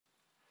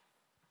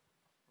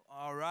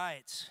All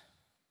right.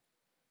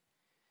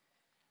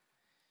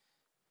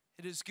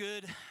 It is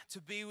good to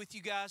be with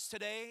you guys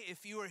today.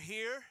 If you are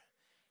here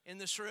in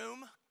this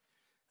room,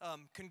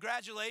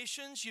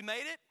 congratulations, you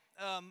made it.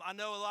 I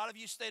know a lot of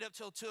you stayed up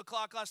till 2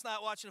 o'clock last night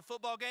watching a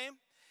football game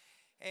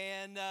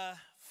and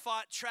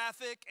fought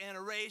traffic and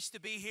a race to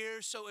be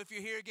here. So if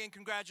you're here again,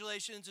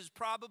 congratulations. It's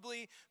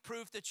probably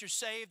proof that you're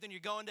saved and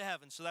you're going to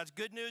heaven. So that's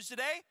good news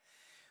today.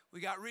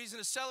 We got reason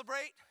to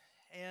celebrate,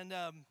 and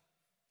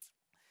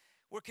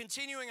we're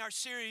continuing our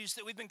series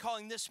that we've been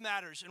calling This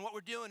Matters. And what we're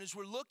doing is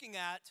we're looking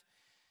at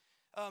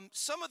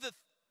some of the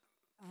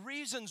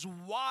reasons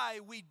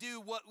why we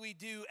do what we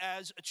do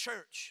as a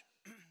church.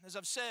 As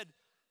I've said,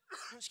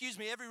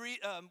 every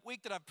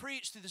week that I've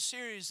preached through the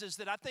series is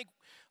that I think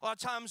a lot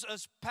of times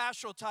us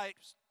pastoral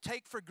types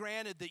take for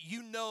granted that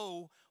you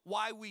know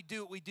why we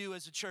do what we do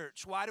as a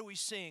church. Why do we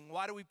sing?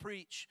 Why do we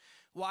preach?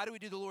 Why do we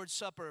do the Lord's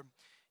Supper?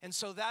 And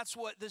so that's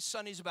what this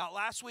Sunday's about.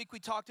 Last week we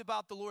talked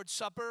about the Lord's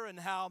Supper and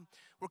how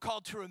we're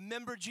called to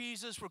remember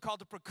Jesus. We're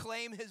called to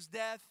proclaim his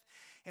death.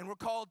 And we're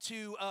called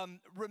to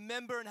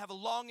remember and have a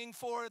longing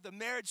for the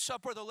marriage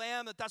supper of the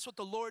Lamb, that's what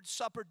the Lord's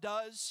Supper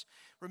does,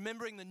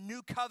 remembering the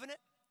new covenant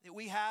that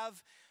we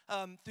have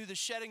through the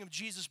shedding of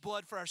Jesus'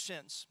 blood for our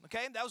sins.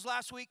 Okay, that was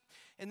last week.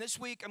 And this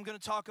week I'm going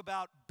to talk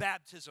about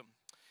baptism.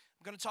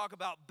 I'm going to talk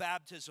about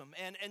baptism.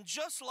 And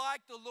just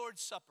like the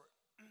Lord's Supper,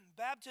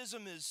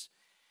 baptism is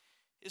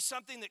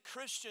something that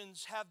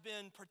Christians have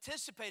been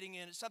participating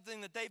in. It's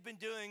something that they've been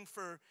doing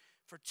for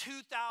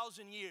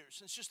 2,000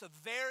 years. It's just the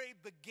very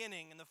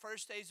beginning in the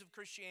first days of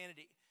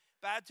Christianity.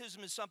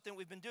 Baptism is something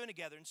we've been doing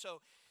together. And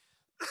so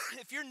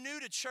if you're new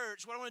to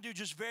church, what I want to do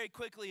just very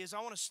quickly is I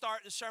want to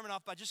start the sermon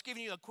off by just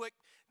giving you a quick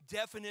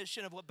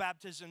definition of what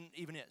baptism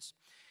even is.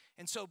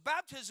 And so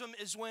baptism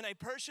is when a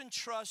person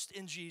trusts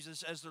in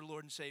Jesus as their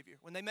Lord and Savior.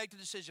 When they make the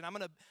decision, I'm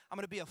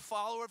gonna be a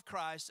follower of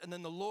Christ, and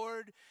then the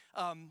Lord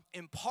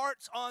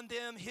imparts on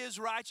them his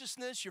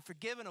righteousness. You're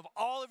forgiven of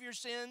all of your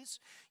sins.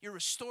 You're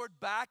restored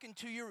back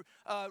into your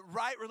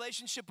right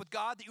relationship with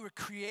God that you were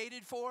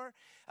created for.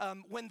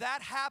 When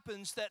that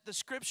happens, that the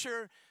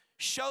Scripture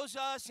shows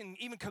us and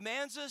even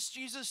commands us,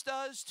 Jesus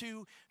does,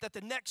 that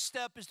the next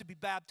step is to be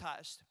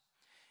baptized.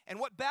 And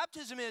what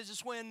baptism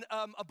is when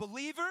a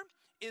believer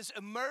is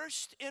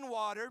immersed in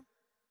water,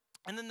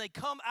 and then they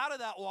come out of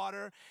that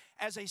water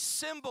as a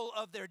symbol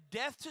of their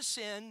death to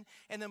sin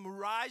and them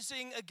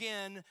rising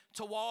again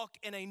to walk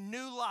in a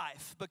new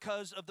life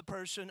because of the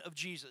person of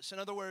Jesus. In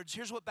other words,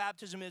 here's what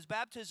baptism is.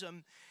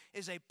 Baptism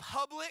is a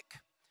public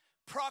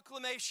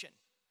proclamation.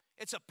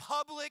 It's a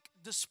public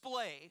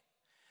display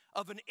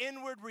of an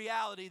inward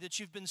reality that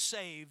you've been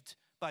saved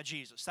by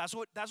Jesus. That's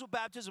what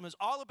baptism is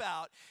all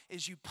about,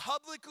 is you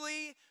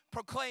publicly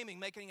proclaiming,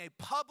 making a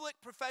public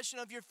profession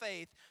of your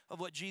faith of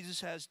what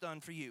Jesus has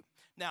done for you.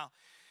 Now,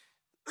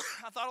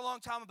 I thought a long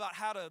time about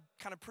how to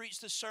kind of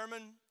preach this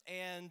sermon,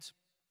 and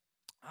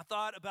I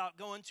thought about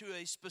going to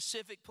a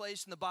specific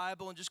place in the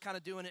Bible and just kind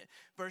of doing it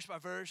verse by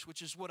verse,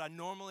 which is what I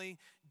normally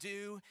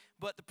do.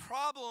 But the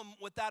problem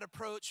with that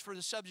approach for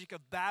the subject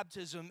of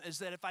baptism is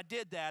that if I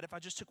did that, if I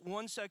just took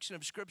one section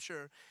of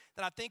Scripture,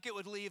 then I think it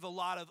would leave a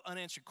lot of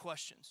unanswered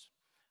questions.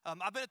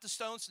 I've been at the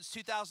Stone since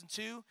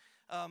 2002.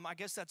 I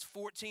guess that's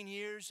 14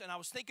 years, and I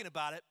was thinking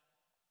about it.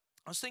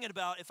 I was thinking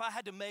about if I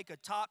had to make a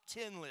top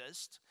 10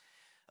 list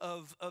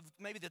of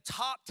maybe the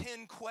top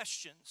 10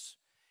 questions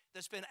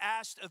that's been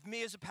asked of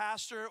me as a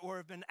pastor or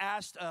have been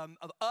asked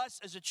of us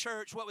as a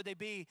church, what would they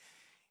be?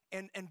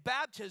 And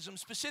baptism,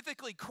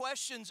 specifically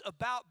questions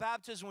about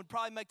baptism, would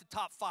probably make the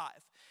top 5.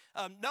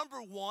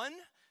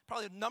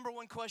 Probably the number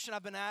one question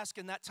I've been asked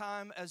in that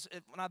time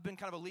when I've been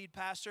kind of a lead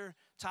pastor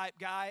type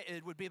guy,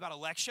 it would be about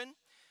election.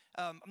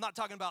 I'm not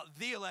talking about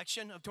the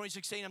election of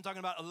 2016. I'm talking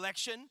about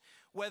election,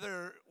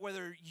 whether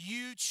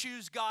you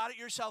choose God at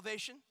your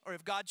salvation or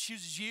if God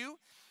chooses you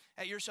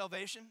at your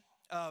salvation.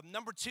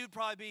 Number 2 would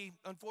probably be,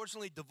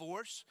 unfortunately,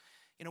 divorce.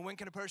 When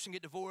can a person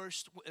get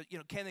divorced?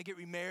 Can they get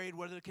remarried?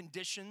 What are the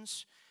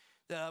conditions,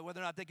 whether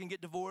or not they can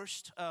get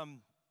divorced?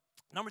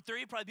 Number 3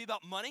 would probably be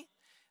about money.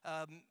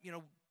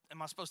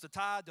 Am I supposed to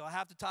tithe? Do I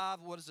have to tithe?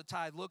 What does a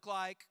tithe look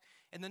like?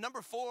 And then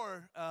number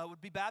 4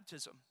 would be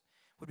baptism.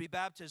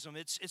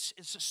 It's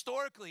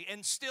historically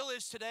and still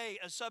is today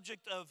a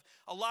subject of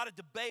a lot of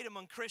debate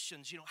among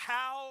Christians.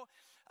 How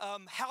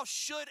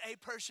should a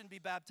person be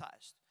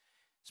baptized?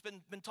 It's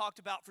been talked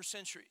about for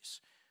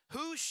centuries.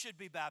 Who should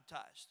be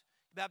baptized?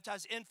 You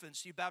baptize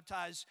infants. You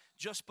baptize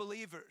just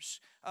believers.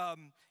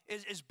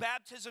 Is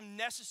baptism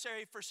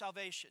necessary for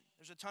salvation?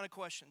 There's a ton of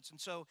questions. And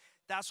so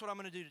that's what I'm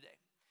going to do today.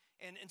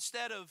 And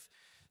instead of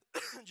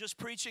just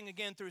preaching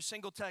again through a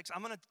single text,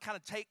 I'm going to kind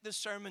of take this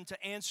sermon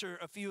to answer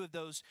a few of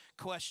those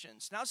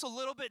questions. Now, it's a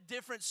little bit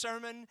different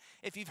sermon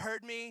if you've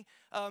heard me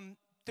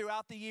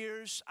throughout the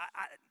years.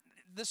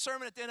 This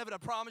sermon at the end of it, I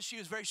promise you,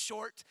 is very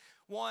short.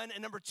 1,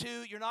 and number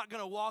 2, you're not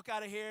going to walk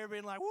out of here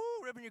being like, woo,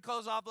 ripping your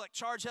clothes off, like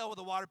charge hell with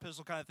a water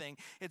pistol kind of thing.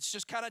 It's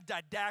just kind of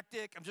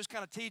didactic. I'm just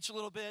kind of teach a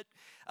little bit,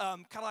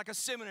 kind of like a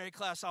seminary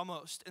class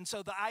almost. And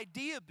so the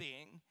idea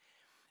being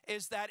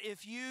is that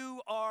if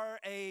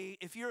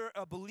you're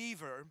a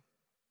believer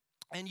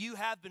and you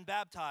have been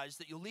baptized,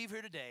 that you'll leave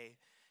here today,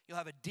 you'll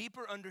have a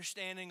deeper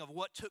understanding of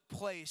what took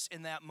place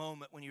in that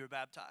moment when you were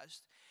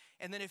baptized.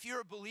 And then if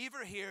you're a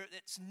believer here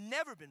that's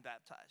never been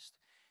baptized,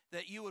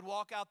 that you would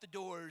walk out the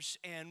doors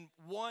and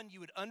one, you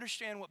would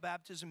understand what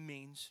baptism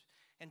means,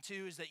 and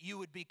two is that you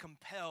would be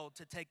compelled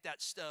to take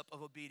that step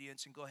of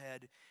obedience and go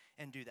ahead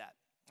and do that.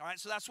 All right,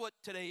 so that's what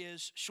today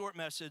is, short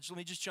message. Let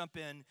me just jump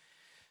in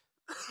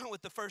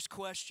with the first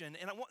question.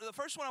 And the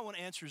first one I want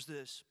to answer is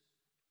this.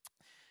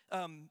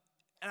 And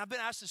I've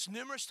been asked this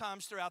numerous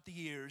times throughout the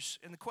years,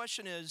 and the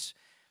question is,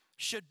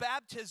 should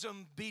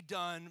baptism be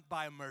done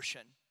by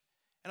immersion?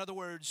 In other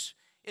words,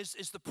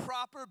 is the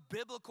proper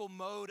biblical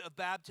mode of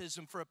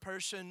baptism for a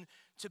person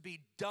to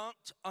be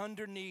dunked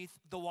underneath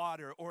the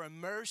water or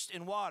immersed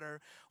in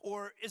water,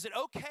 or is it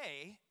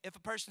okay if a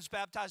person's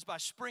baptized by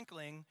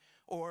sprinkling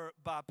or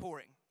by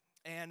pouring?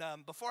 And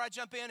before I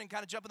jump in and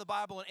kind of jump in the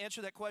Bible and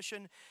answer that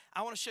question,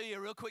 I want to show you a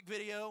real quick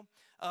video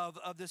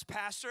of this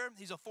pastor.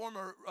 He's a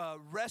former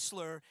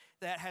wrestler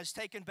that has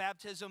taken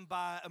baptism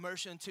by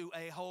immersion to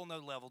a whole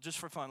nother level. Just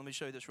for fun, let me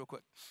show you this real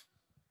quick.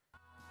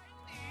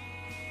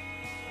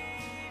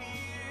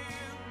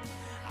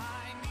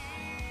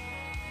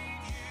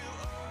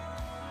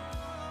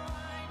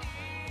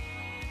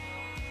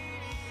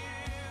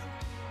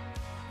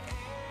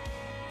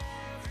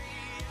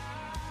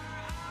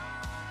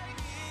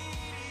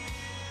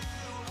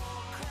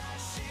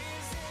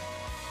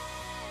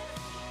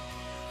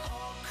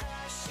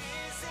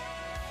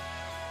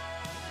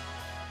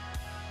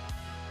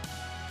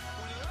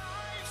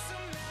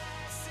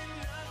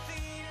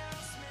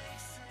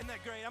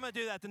 Great. I'm going to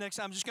do that the next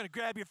time. I'm just going to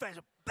grab your face.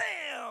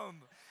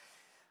 Bam!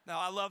 Now,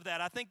 I love that.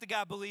 I think the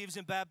guy believes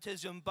in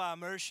baptism by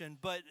immersion.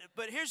 But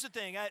here's the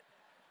thing.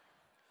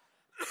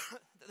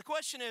 The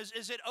question is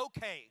it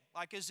okay?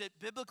 Like, is it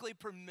biblically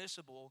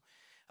permissible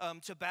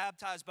to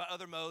baptize by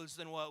other modes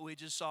than what we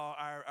just saw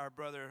our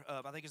brother,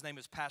 I think his name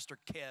is Pastor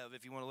Kev,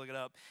 if you want to look it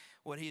up,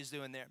 what he is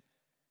doing there.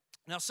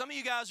 Now, some of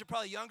you guys are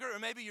probably younger, or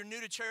maybe you're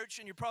new to church,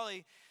 and you're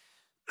probably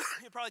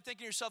thinking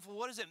to yourself, well,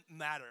 what does it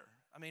matter?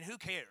 I mean, who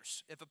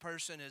cares if a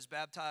person is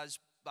baptized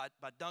by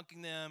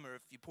dunking them, or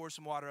if you pour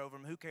some water over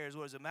them? Who cares?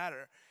 What does it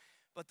matter?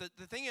 But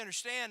the thing you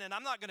understand, and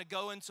I'm not going to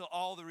go into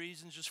all the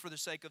reasons just for the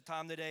sake of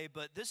time today,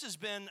 but this has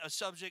been a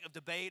subject of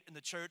debate in the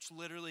church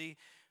literally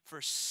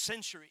for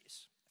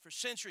centuries. For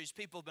centuries,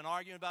 people have been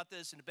arguing about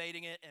this and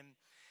debating it.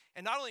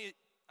 And not only,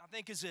 I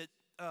think, is it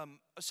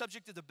a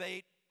subject of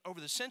debate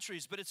over the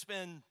centuries, but it's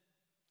been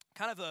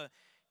kind of a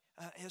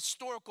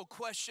historical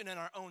question in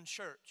our own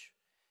church.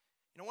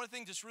 You know, one of the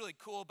things that's really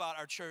cool about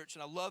our church,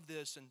 and I love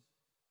this, and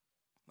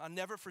I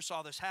never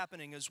foresaw this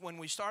happening, is when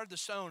we started the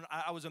Stone,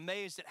 I was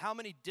amazed at how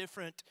many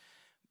different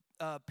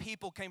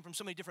people came from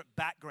so many different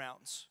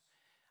backgrounds.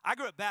 I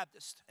grew up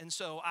Baptist, and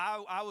so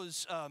I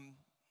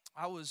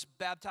was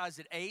baptized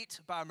at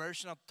 8 by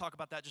immersion. I'll talk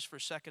about that just for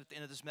a second at the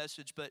end of this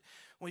message. But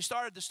when we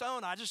started the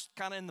Stone, I just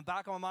kind of in the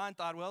back of my mind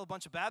thought, well, a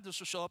bunch of Baptists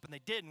will show up, and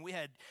they didn't. We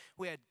had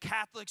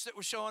Catholics that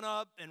were showing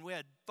up, and we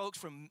had folks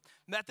from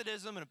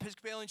Methodism and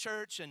Episcopalian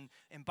church and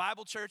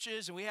Bible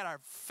churches, and we had our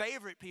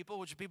favorite people,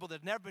 which are people that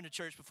have never been to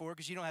church before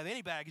because you don't have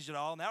any baggage at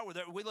all. Now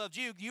we loved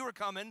you. You were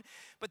coming.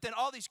 But then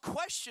all these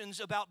questions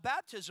about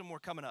baptism were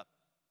coming up.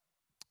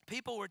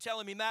 People were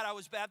telling me, Matt, I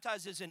was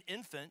baptized as an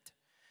infant,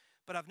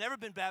 but I've never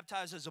been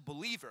baptized as a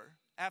believer.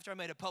 After I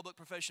made a public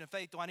profession of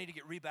faith, do I need to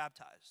get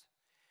rebaptized?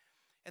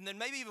 And then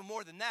maybe even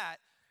more than that,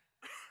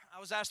 I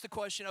was asked the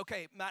question,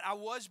 okay, Matt, I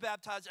was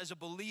baptized as a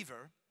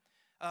believer.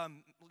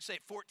 Let's say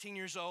at 14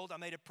 years old, I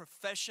made a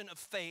profession of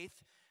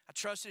faith. I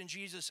trusted in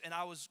Jesus, and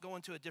I was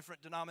going to a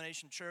different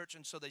denomination church,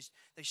 and so they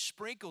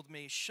sprinkled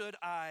me. Should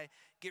I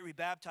get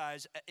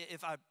rebaptized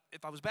if I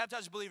was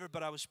baptized as a believer,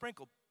 but I was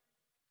sprinkled?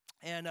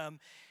 And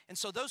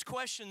so those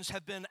questions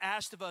have been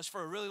asked of us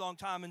for a really long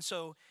time, and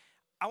so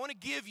I want to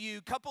give you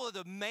a couple of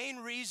the main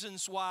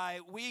reasons why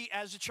we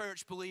as a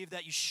church believe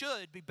that you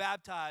should be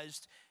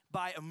baptized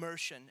by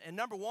immersion. And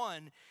number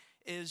one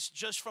is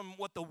just from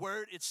what the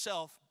word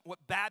itself, what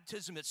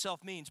baptism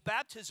itself means.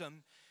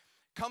 Baptism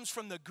comes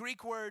from the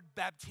Greek word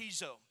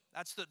baptizo.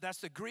 That's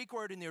the Greek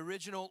word in the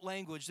original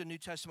language the New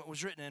Testament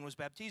was written in, was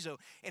baptizo.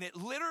 And it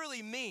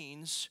literally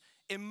means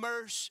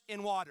immerse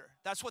in water.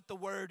 That's what the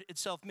word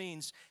itself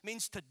means. It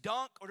means to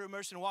dunk or to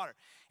immerse in water.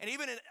 And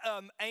even in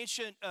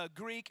ancient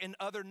Greek and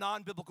other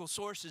non-biblical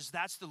sources,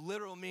 that's the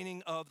literal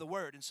meaning of the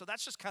word. And so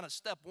that's just kind of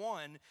step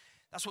one.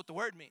 That's what the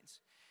word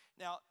means.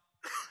 Now,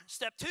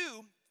 step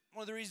two,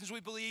 one of the reasons we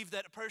believe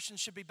that a person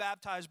should be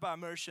baptized by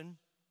immersion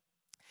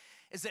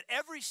is that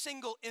every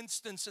single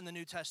instance in the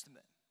New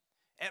Testament,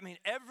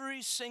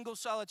 every single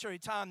solitary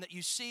time that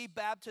you see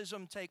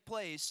baptism take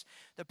place,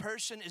 the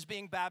person is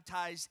being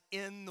baptized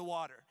in the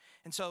water.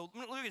 And so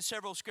look at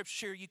several scriptures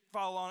here. You can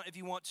follow on if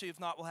you want to. If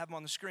not, we'll have them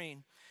on the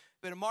screen.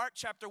 But in Mark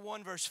chapter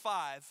 1, verse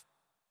 5,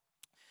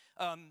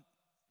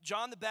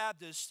 John the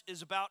Baptist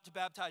is about to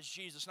baptize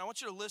Jesus. And I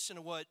want you to listen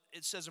to what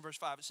it says in verse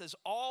 5. It says,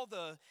 all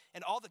the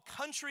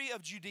country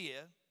of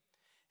Judea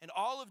and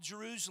all of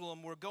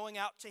Jerusalem were going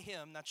out to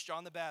him, that's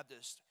John the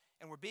Baptist,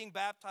 and were being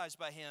baptized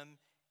by him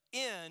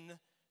in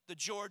the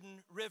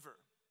Jordan River,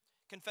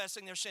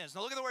 confessing their sins.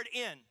 Now look at the word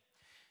in.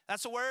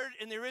 That's a word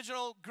in the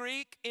original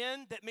Greek,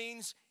 in, that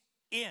means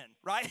in,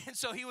 right? And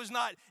so he was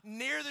not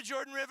near the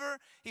Jordan River.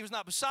 He was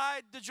not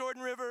beside the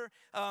Jordan River.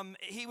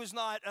 He was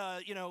not,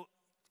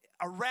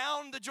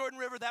 around the Jordan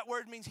River. That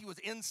word means he was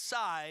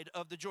inside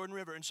of the Jordan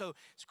River. And so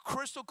it's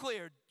crystal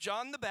clear.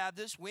 John the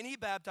Baptist, when he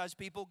baptized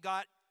people,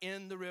 got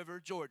in the river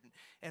Jordan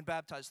and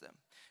baptized them.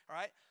 All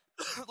right?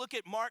 Look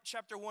at Mark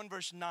chapter 1,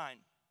 verse 9.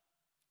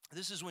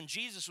 This is when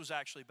Jesus was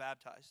actually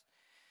baptized.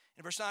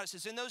 In verse 9, it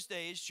says, in those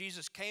days,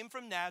 Jesus came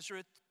from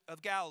Nazareth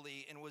of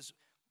Galilee and was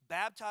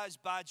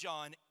baptized by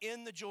John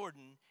in the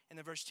Jordan. And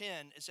in verse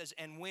 10, it says,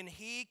 and when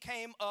he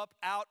came up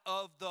out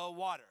of the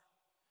water,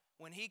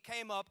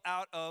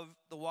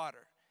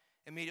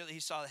 immediately he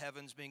saw the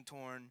heavens being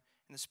torn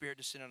and the Spirit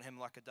descended on him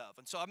like a dove.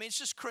 And so, I mean, it's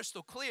just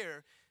crystal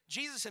clear.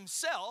 Jesus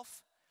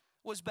himself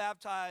was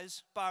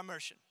baptized by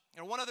immersion.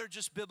 And one other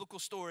just biblical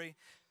story,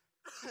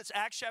 it's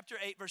Acts chapter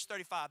 8, verse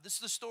 35. This is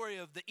the story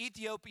of the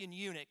Ethiopian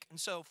eunuch. And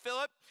so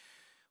Philip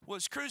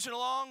was cruising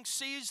along,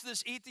 sees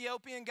this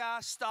Ethiopian guy,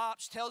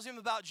 stops, tells him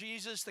about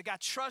Jesus. The guy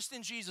trusts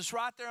in Jesus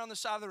right there on the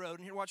side of the road.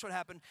 And here, watch what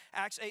happened.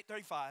 Acts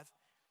 8:35.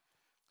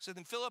 So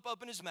then Philip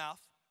opened his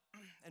mouth,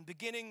 and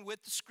beginning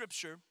with the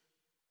scripture,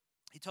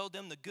 he told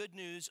them the good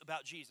news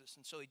about Jesus.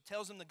 And so he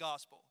tells them the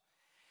gospel.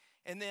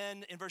 And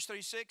then in verse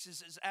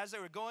 36, as they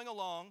were going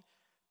along,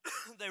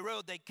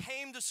 they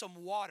came to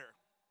some water.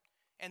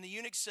 And the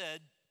eunuch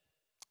said,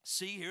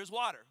 see, here's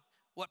water.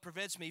 What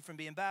prevents me from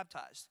being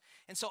baptized?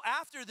 And so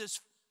after this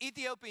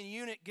Ethiopian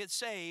eunuch gets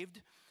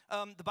saved,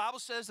 the Bible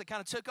says they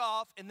kind of took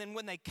off, and then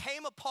when they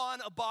came upon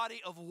a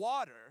body of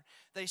water,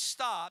 they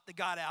stopped, they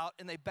got out,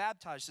 and they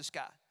baptized this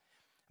guy.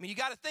 I mean, you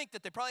got to think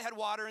that they probably had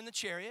water in the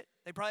chariot.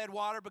 They probably had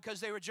water because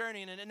they were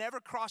journeying, and it never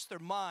crossed their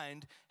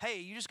mind, hey,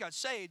 you just got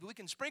saved. We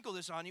can sprinkle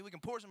this on you. We can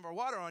pour some of our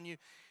water on you.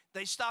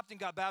 They stopped and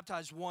got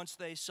baptized once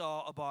they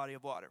saw a body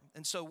of water.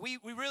 And so we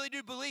really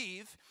do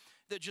believe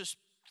that just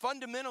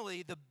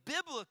fundamentally, the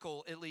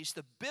biblical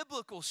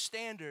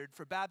standard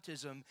for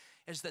baptism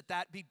is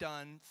that be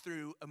done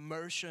through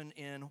immersion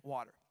in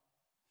water.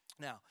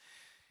 Now,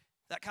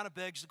 that kind of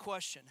begs the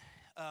question,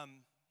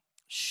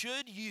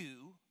 should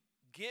you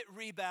get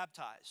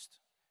rebaptized?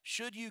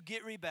 Should you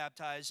get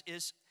rebaptized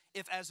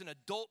if as an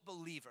adult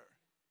believer,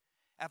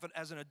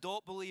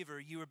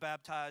 you were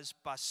baptized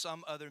by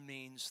some other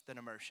means than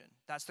immersion?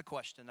 That's the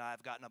question.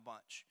 I've gotten a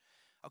bunch.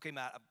 Okay,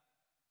 Matt, I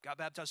got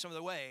baptized some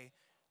other way.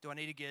 Do I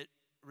need to get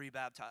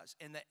rebaptized?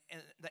 And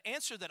the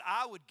answer that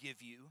I would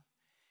give you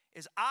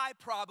is I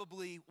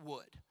probably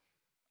would.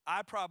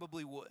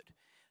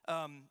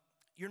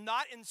 You're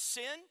not in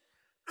sin.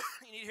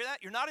 You need to hear that?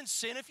 You're not in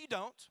sin if you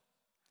don't.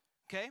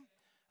 Okay?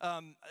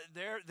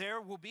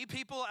 There will be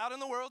people out in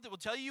the world that will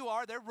tell you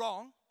are. They're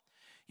wrong.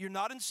 You're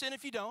not in sin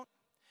if you don't.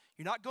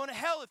 You're not going to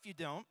hell if you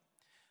don't.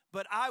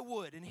 But I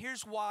would. And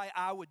here's why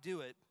I would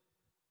do it.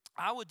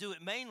 I would do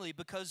it mainly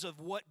because of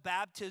what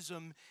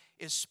baptism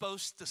is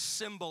supposed to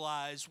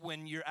symbolize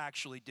when you're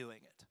actually doing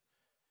it.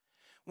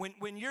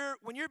 When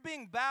you're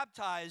being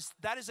baptized,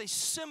 that is a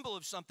symbol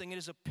of something. It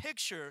is a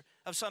picture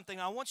of something.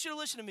 I want you to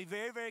listen to me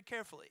very, very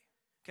carefully,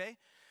 okay?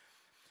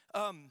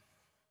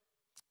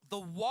 The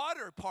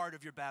water part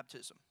of your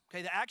baptism,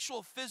 okay, the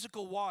actual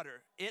physical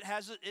water, it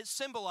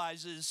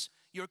symbolizes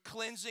your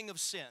cleansing of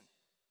sin,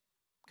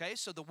 okay?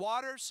 So the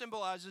water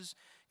symbolizes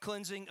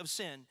cleansing of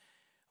sin.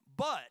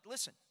 But,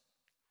 listen,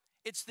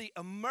 it's the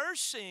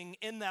immersing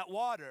in that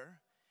water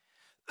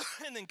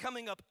and then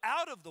coming up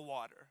out of the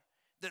water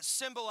that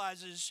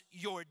symbolizes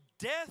your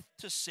death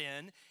to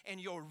sin and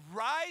your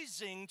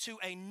rising to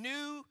a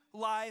new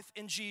life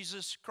in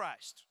Jesus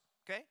Christ,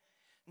 okay?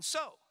 And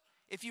so,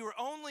 if you were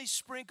only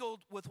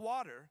sprinkled with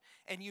water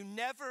and you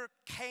never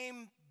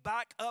came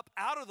back up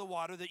out of the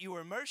water that you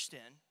were immersed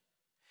in,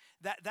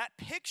 that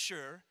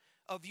picture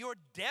of your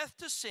death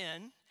to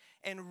sin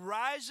and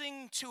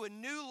rising to a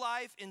new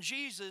life in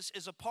Jesus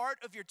is a part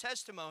of your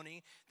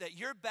testimony that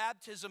your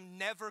baptism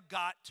never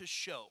got to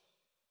show.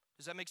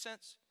 Does that make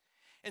sense?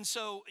 And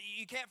so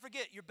you can't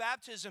forget, your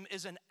baptism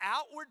is an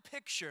outward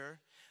picture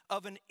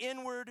of an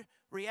inward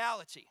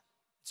reality.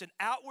 It's an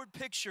outward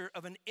picture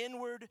of an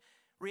inward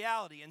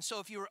reality. And so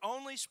if you were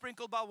only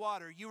sprinkled by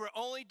water, you were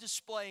only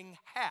displaying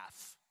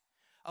half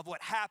of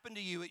what happened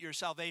to you at your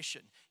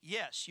salvation.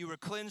 Yes, you were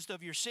cleansed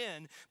of your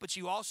sin, but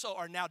you also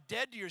are now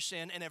dead to your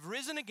sin and have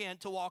risen again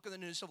to walk in the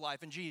newness of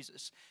life in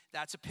Jesus.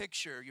 That's a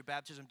picture your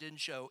baptism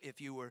didn't show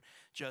if you were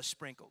just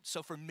sprinkled.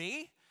 So for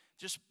me,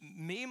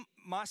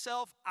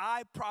 myself,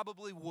 I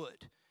probably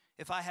would.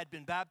 If I had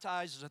been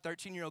baptized as a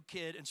 13-year-old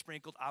kid and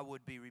sprinkled, I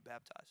would be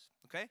rebaptized,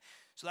 okay?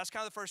 So that's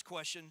kind of the first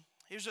question.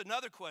 Here's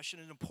another question,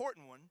 an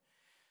important one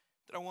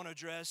that I want to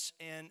address,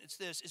 and it's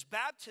this. Is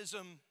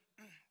baptism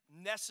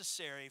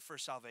necessary for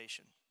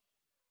salvation?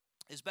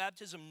 Is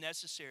baptism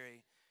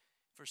necessary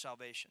for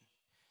salvation?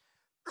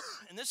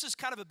 And this is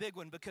kind of a big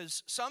one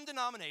because some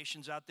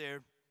denominations out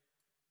there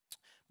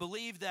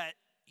believe that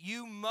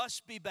you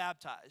must be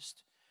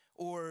baptized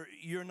or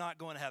you're not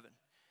going to heaven.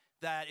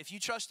 That if you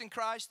trust in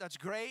Christ, that's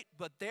great,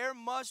 but there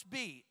must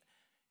be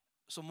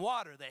some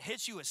water that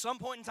hits you at some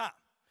point in time,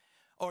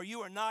 or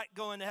you are not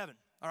going to heaven,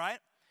 all right?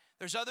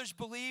 There's others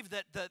believe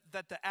that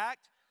the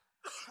act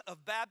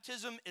of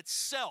baptism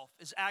itself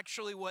is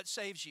actually what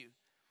saves you.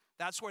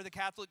 That's where the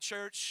Catholic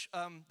Church,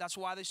 that's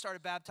why they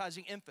started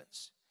baptizing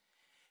infants.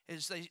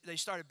 Is they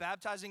started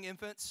baptizing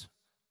infants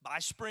by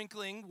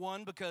sprinkling,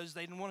 one, because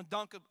they didn't want to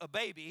dunk a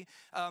baby,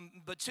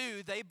 but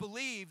two, they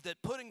believed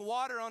that putting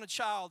water on a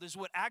child is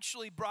what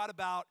actually brought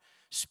about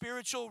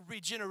spiritual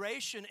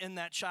regeneration in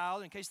that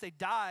child. In case they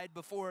died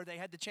before they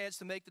had the chance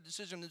to make the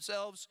decision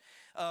themselves,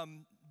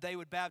 they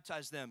would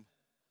baptize them.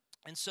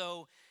 And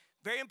so,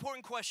 very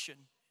important question,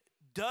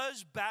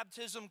 does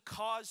baptism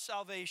cause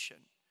salvation?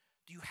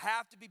 Do you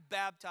have to be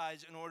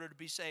baptized in order to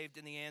be saved?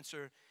 And the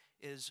answer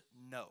is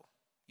no.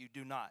 You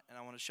do not, and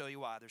I want to show you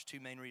why. There's two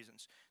main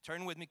reasons.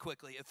 Turn with me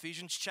quickly.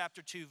 Ephesians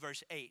chapter 2,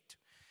 verse 8.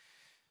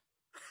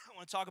 I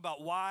want to talk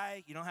about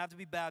why you don't have to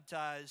be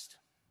baptized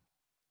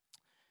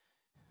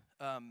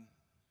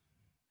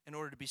in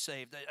order to be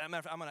saved. I'm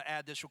going to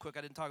add this real quick.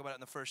 I didn't talk about it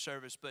in the first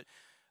service, but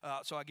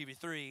so I'll give you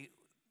three.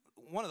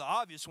 One of the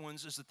obvious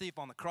ones is the thief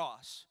on the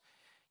cross.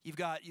 You've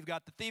got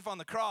the thief on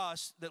the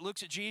cross that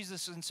looks at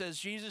Jesus and says,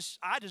 Jesus,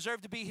 I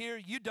deserve to be here.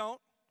 You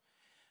don't.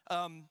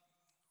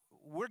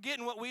 We're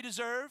getting what we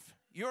deserve.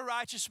 You're a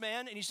righteous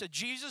man. And he said,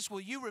 Jesus,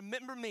 will you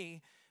remember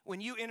me when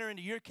you enter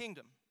into your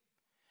kingdom?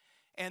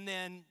 And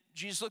then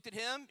Jesus looked at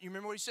him. You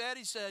remember what he said?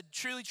 He said,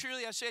 truly,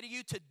 truly, I say to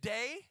you,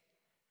 today,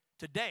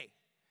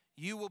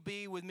 you will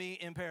be with me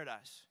in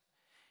paradise.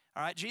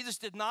 All right, Jesus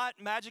did not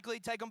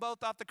magically take them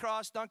both off the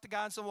cross, dunk the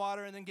guy in some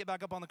water, and then get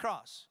back up on the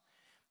cross.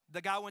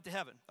 The guy went to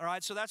heaven. All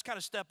right, so that's kind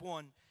of step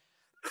one.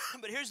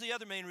 But here's the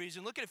other main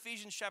reason. Look at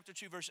Ephesians chapter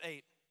 2, verse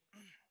 8.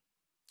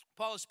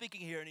 Paul is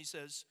speaking here, and he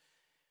says,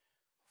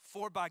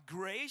 for by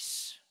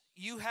grace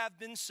you have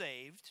been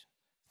saved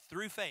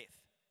through faith.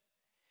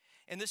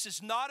 And this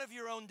is not of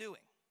your own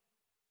doing.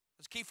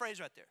 That's a key phrase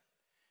right there.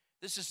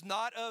 This is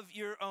not of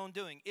your own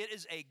doing. It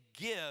is a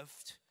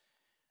gift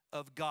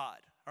of God.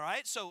 All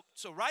right? So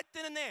right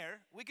then and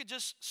there, we could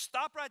just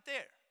stop right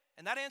there.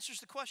 And that answers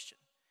the question.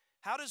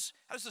 How does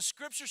the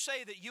scripture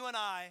say that you and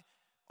I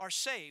are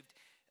saved?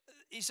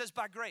 He says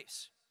by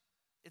grace.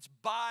 It's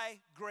by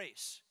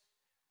grace.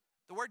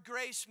 The word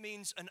grace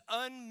means an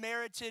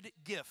unmerited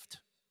gift.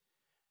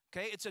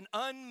 Okay? It's an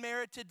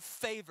unmerited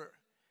favor.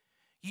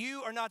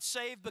 You are not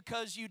saved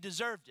because you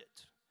deserved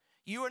it.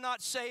 You are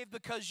not saved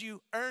because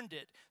you earned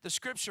it. The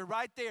scripture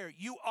right there,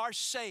 you are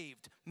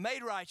saved,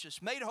 made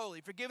righteous, made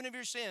holy, forgiven of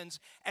your sins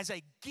as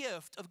a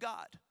gift of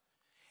God.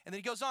 And then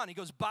he goes on, he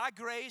goes, by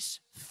grace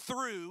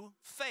through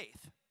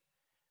faith.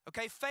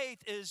 Okay,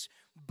 faith is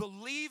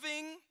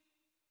believing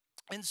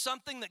in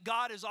something that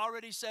God has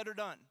already said or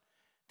done.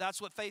 That's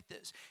what faith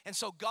is. And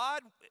so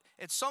God,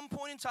 at some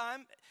point in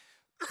time,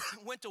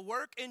 went to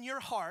work in your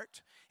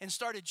heart and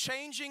started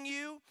changing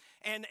you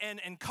and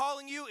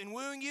calling you and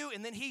wooing you.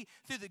 And then he,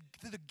 through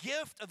the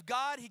gift of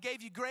God, he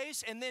gave you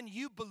grace. And then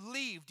you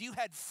believed. You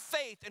had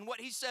faith in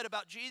what he said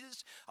about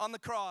Jesus on the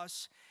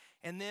cross.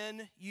 And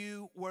then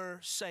you were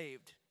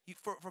saved.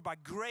 For by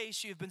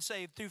grace you have been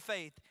saved through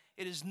faith.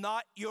 It is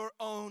not your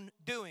own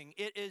doing.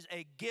 It is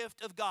a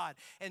gift of God.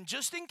 And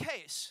just in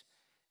case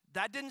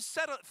that didn't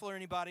settle it for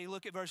anybody,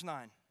 look at verse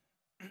 9.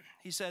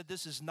 He said,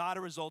 this is not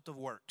a result of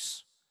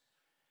works.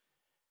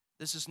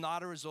 This is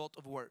not a result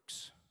of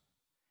works.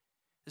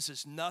 This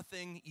is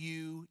nothing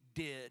you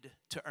did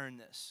to earn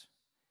this,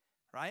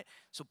 right?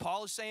 So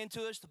Paul is saying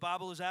to us, the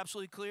Bible is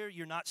absolutely clear,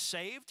 you're not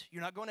saved.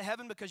 You're not going to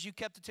heaven because you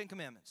kept the Ten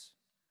Commandments.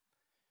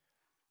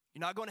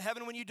 You're not going to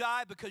heaven when you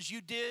die because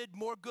you did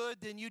more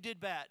good than you did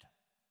bad.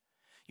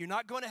 You're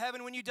not going to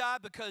heaven when you die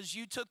because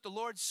you took the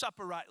Lord's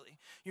Supper rightly.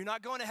 You're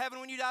not going to heaven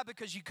when you die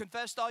because you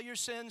confessed all your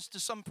sins to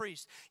some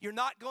priest. You're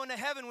not going to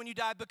heaven when you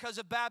die because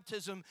of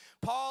baptism.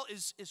 Paul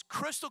is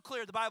crystal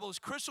clear. The Bible is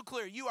crystal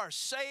clear. You are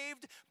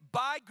saved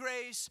by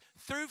grace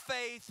through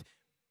faith,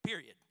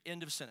 period.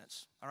 End of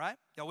sentence. All right?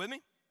 Y'all with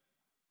me?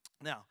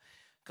 Now,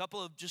 a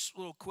couple of just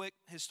little quick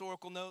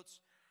historical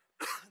notes.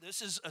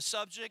 This is a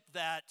subject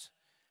that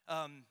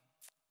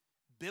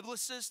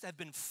biblicists have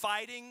been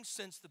fighting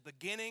since the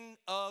beginning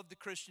of the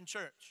Christian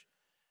church.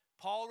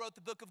 Paul wrote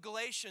the book of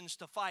Galatians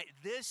to fight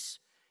this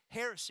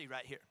heresy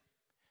right here.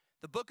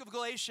 The book of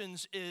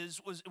Galatians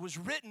was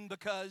written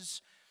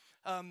because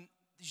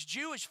these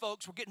Jewish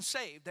folks were getting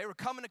saved. They were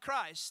coming to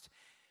Christ,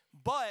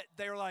 but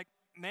they were like,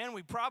 man,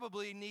 we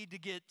probably need to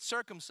get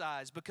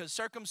circumcised because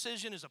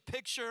circumcision is a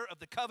picture of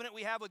the covenant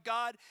we have with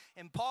God.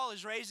 And Paul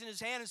is raising his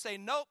hand and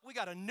saying, nope, we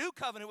got a new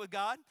covenant with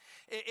God.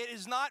 It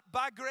is not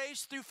by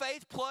grace through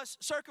faith plus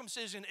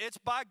circumcision. It's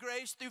by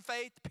grace through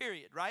faith,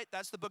 period, right?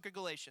 That's the book of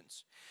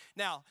Galatians.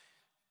 Now,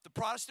 the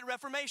Protestant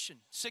Reformation,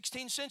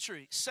 16th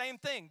century, same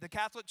thing. The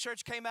Catholic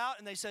Church came out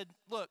and they said,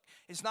 look,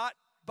 it's not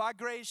by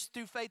grace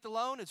through faith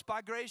alone. It's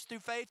by grace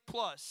through faith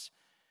plus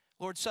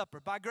Lord's Supper.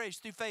 By grace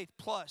through faith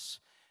plus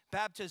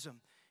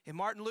baptism. And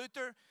Martin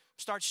Luther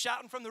starts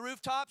shouting from the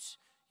rooftops,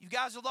 You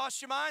guys have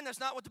lost your mind. That's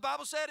not what the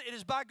Bible said. It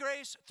is by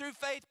grace through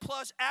faith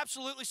plus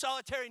absolutely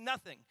solitary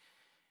nothing.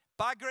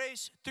 By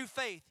grace through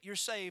faith, you're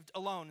saved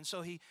alone. And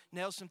so he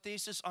nails some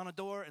thesis on a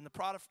door, and the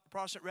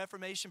Protestant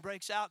Reformation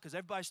breaks out because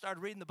everybody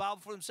started reading the Bible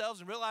for themselves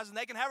and realizing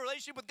they can have a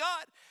relationship with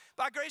God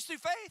by grace through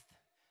faith.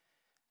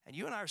 And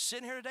you and I are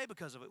sitting here today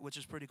because of it, which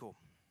is pretty cool.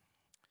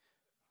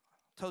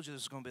 Told you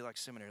this was going to be like a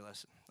seminary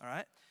lesson, all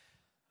right?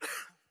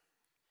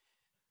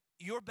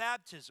 Your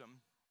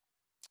baptism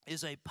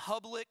is a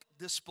public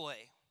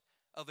display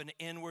of an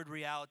inward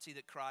reality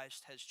that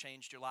Christ has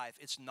changed your life.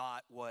 It's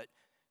not what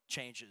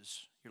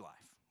changes your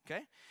life,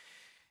 okay?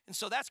 And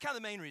so that's kind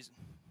of the main reason,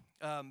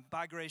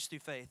 by grace through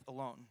faith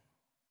alone.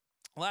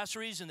 Last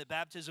reason that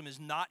baptism is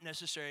not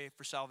necessary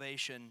for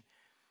salvation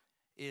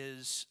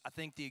is, I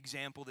think, the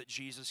example that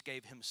Jesus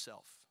gave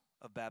himself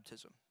of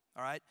baptism,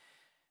 all right?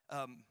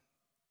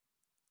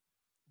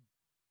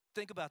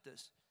 Think about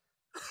this.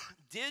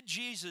 Did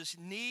Jesus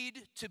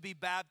need to be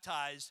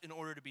baptized in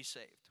order to be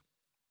saved?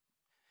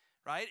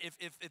 Right?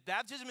 If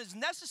baptism is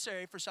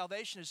necessary for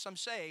salvation, as some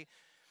say,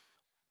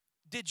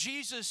 did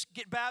Jesus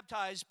get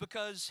baptized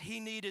because he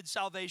needed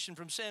salvation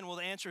from sin? Well,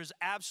 the answer is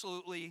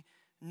absolutely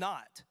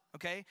not,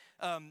 okay?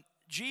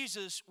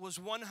 Jesus was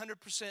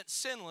 100%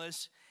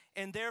 sinless,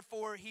 and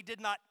therefore he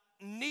did not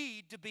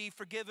need to be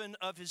forgiven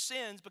of his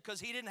sins because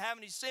he didn't have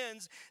any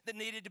sins that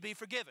needed to be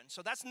forgiven.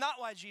 So that's not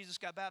why Jesus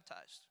got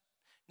baptized.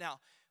 Now,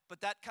 but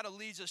that kind of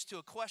leads us to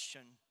a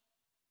question,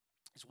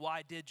 is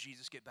why did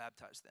Jesus get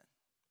baptized then?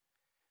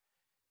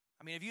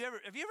 I mean, have you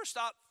ever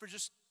stopped for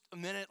just a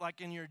minute, like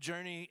in your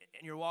journey,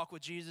 in your walk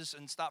with Jesus,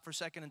 and stop for a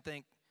second and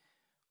think,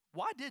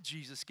 why did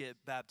Jesus get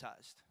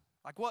baptized?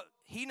 Like what?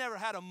 He never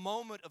had a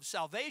moment of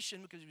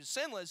salvation because he was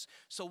sinless,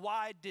 so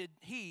why did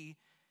he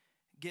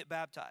get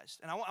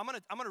baptized? And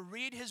I'm gonna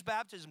read his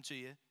baptism to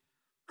you,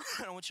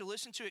 and I want you to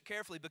listen to it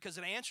carefully because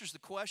it answers the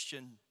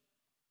question,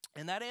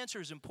 and that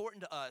answer is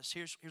important to us.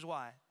 Here's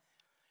why.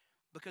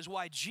 Because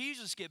why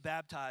Jesus get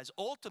baptized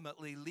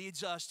ultimately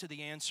leads us to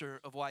the answer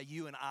of why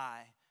you and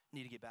I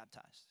need to get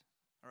baptized.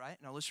 All right?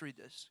 Now let's read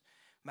this.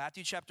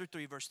 Matthew chapter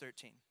 3, verse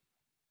 13.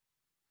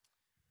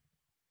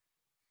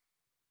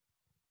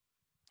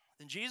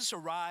 Then Jesus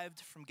arrived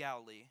from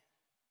Galilee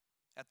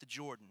at the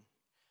Jordan.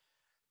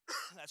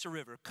 That's a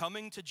river.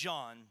 Coming to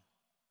John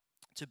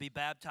to be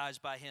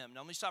baptized by him.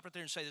 Now let me stop right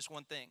there and say this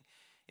one thing.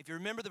 If you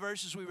remember the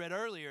verses we read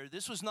earlier,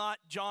 this was not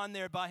John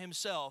there by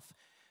himself.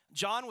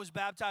 John was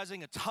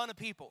baptizing a ton of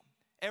people.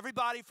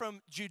 Everybody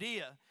from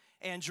Judea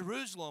and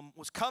Jerusalem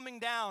was coming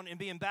down and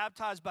being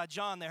baptized by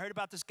John. They heard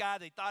about this guy.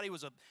 They thought he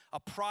was a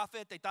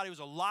prophet. They thought he was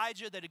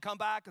Elijah that had come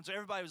back. And so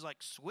everybody was like,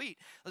 sweet,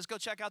 let's go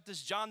check out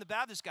this John the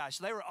Baptist guy.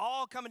 So they were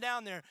all coming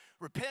down there,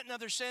 repenting of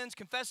their sins,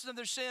 confessing of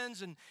their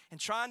sins, and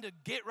trying to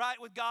get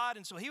right with God.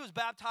 And so he was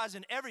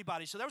baptizing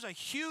everybody. So there was a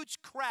huge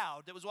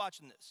crowd that was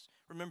watching this.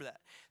 Remember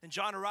that. Then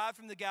John arrived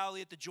from the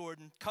Galilee at the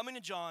Jordan, coming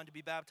to John to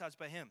be baptized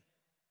by him.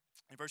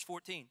 In verse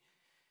 14.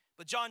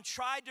 But John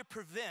tried to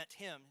prevent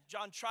him.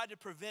 John tried to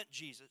prevent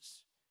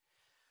Jesus,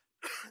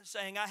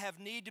 saying, I have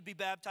need to be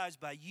baptized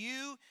by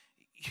you,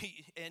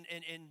 and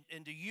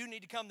do you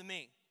need to come to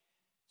me?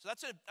 So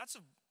that's a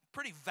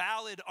pretty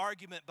valid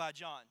argument by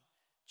John.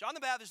 John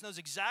the Baptist knows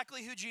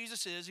exactly who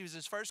Jesus is. He was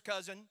his first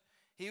cousin.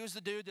 He was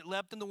the dude that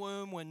leapt in the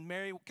womb when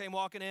Mary came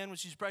walking in when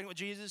she was pregnant with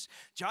Jesus.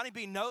 Johnny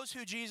B knows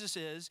who Jesus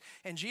is,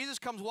 and Jesus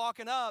comes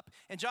walking up,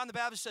 and John the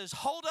Baptist says,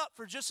 hold up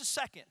for just a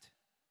second.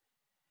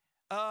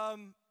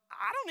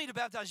 I don't need to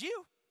baptize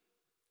you.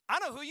 I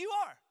know who you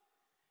are.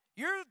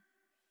 You're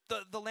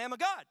the Lamb of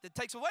God that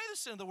takes away the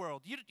sin of the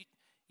world.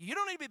 You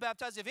don't need to be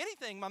baptized. If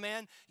anything, my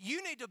man,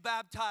 you need to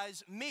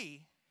baptize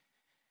me.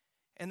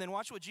 And then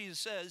watch what Jesus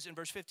says in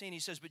verse 15. He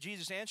says, but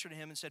Jesus answered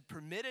him and said,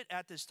 permit it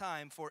at this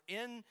time, for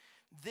in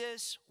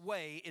this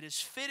way it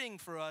is fitting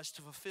for us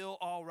to fulfill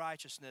all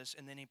righteousness.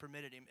 And then he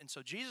permitted him. And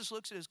so Jesus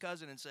looks at his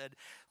cousin and said,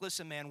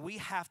 listen, man, we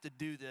have to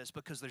do this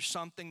because there's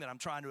something that I'm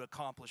trying to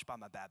accomplish by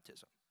my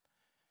baptism.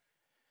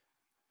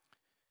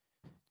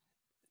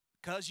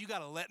 Because you got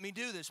to let me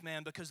do this,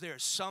 man, because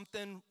there's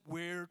something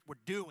we're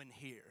doing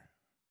here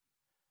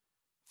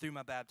through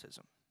my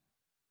baptism.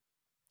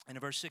 And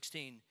in verse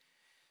 16,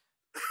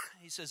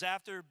 he says,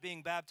 after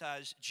being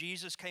baptized,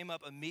 Jesus came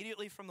up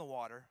immediately from the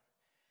water,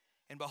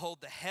 and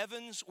behold, the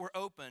heavens were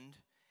opened,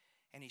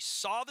 and he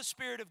saw the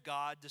Spirit of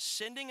God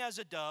descending as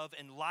a dove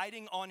and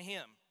lighting on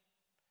him.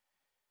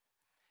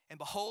 And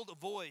behold, a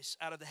voice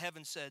out of the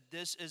heaven said,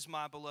 this is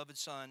my beloved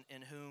Son,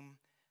 in whom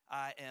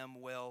I am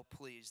well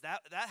pleased.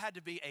 That had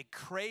to be a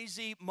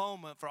crazy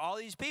moment for all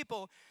these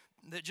people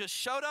that just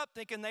showed up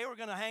thinking they were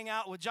going to hang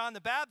out with John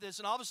the Baptist,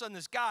 and all of a sudden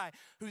this guy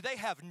who they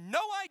have no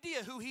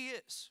idea who he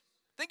is.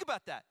 Think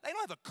about that. They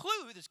don't have a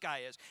clue who this guy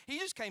is. He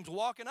just came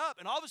walking up,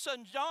 and all of a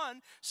sudden John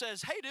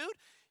says, hey, dude,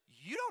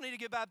 you don't need to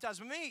get baptized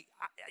with me.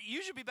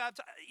 You should be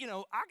baptized,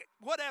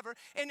 whatever.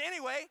 And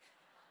anyway,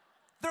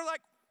 they're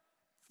like,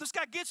 this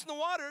guy gets in the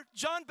water,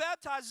 John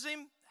baptizes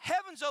him,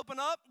 heavens open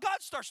up, God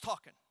starts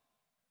talking.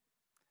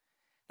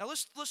 Now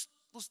let's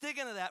dig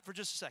into that for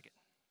just a second.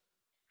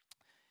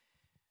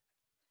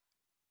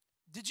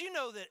 Did you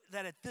know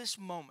that at this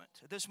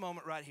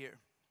moment right here,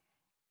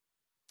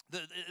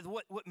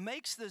 what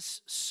makes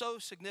this so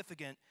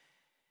significant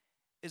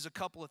is a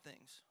couple of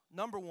things.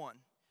 Number one,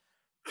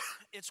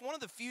 it's one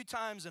of the few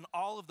times in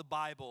all of the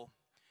Bible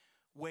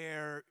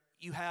where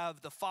you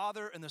have the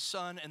Father and the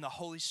Son and the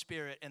Holy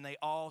Spirit, and they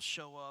all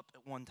show up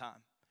at one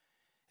time.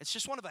 It's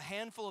just one of a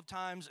handful of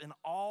times in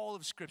all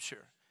of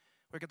Scripture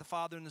where you get the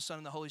Father and the Son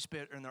and the Holy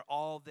Spirit, and they're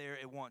all there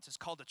at once. It's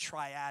called the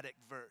triadic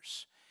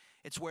verse.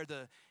 It's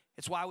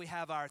why we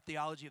have our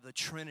theology of the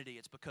Trinity.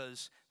 It's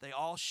because they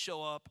all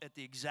show up at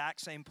the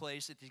exact same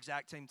place at the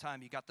exact same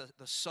time. You've got the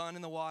Son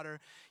in the water,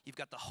 you've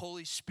got the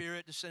Holy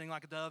Spirit descending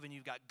like a dove, and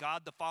you've got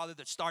God the Father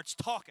that starts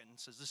talking and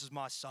says, "This is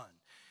my Son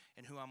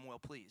in whom I'm well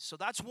pleased." So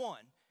that's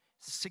one.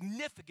 It's a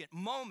significant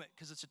moment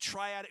because it's a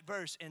triadic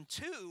verse. And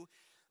two,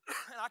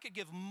 and I could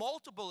give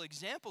multiple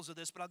examples of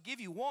this, but I'll give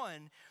you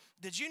one.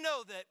 Did you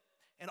know that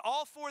in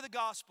all four of the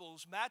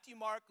Gospels, Matthew,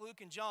 Mark,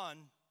 Luke, and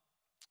John,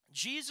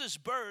 Jesus'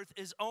 birth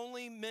is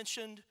only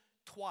mentioned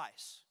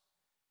twice?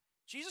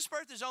 Jesus'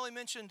 birth is only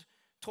mentioned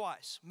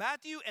twice.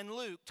 Matthew and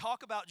Luke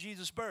talk about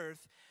Jesus'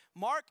 birth.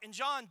 Mark and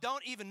John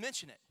don't even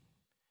mention it.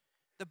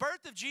 The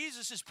birth of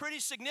Jesus is pretty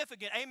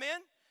significant.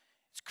 Amen?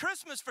 It's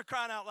Christmas, for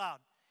crying out loud.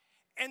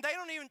 And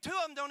two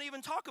of them don't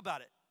even talk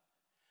about it.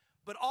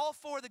 But all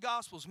four of the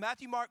Gospels,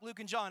 Matthew, Mark, Luke,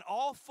 and John,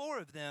 all four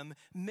of them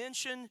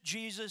mention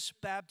Jesus'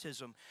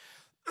 baptism.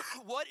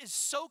 What is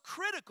so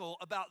critical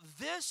about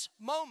this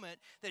moment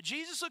that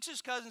Jesus looks at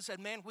his cousin and said,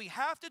 "Man, we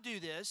have to do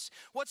this."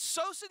 What's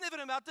so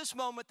significant about this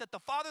moment that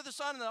the Father, the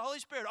Son, and the Holy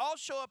Spirit all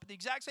show up at the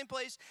exact same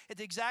place at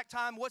the exact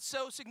time? What's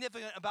so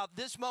significant about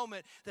this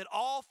moment that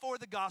all four of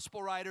the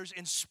gospel writers,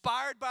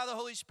 inspired by the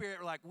Holy Spirit,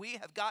 were like, "We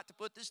have got to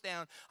put this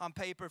down on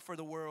paper for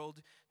the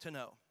world to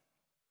know"?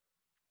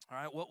 All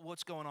right,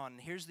 what's going on?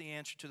 And here's the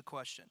answer to the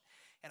question.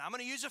 And I'm going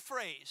to use a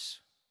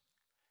phrase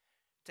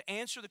to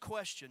answer the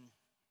question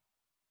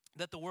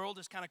that the world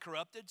is kind of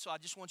corrupted, so I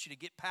just want you to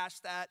get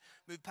past that,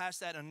 move past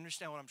that, and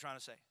understand what I'm trying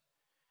to say.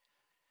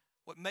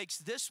 What makes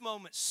this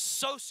moment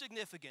so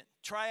significant,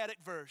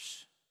 triadic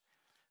verse,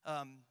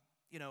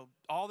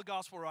 all the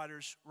gospel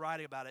writers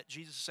writing about it,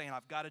 Jesus is saying,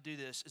 "I've got to do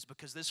this," is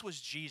because this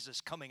was Jesus'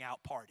 coming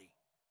out party.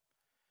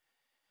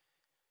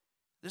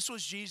 This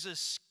was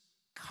Jesus'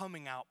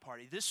 coming out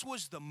party. This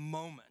was the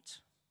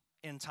moment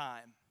in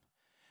time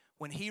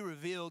when he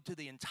revealed to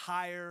the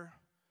entire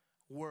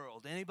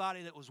world,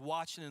 anybody that was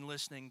watching and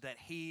listening, that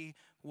he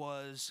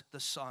was the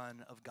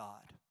Son of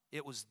God.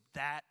 It was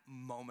that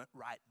moment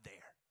right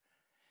there.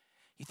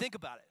 You think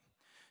about it.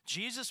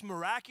 Jesus,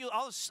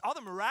 all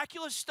the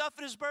miraculous stuff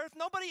at his birth,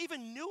 nobody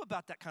even knew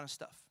about that kind of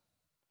stuff.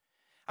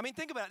 I mean,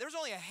 think about it. There's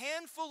only a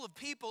handful of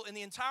people in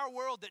the entire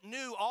world that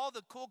knew all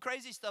the cool,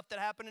 crazy stuff that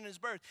happened in his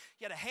birth.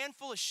 You had a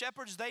handful of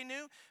shepherds, they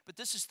knew, but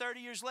this is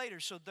 30 years later,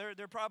 so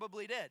they're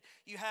probably dead.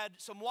 You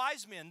had some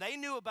wise men. They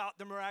knew about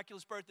the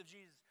miraculous birth of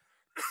Jesus.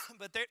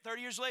 But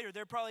 30 years later,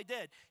 they're probably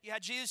dead. You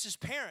had Jesus'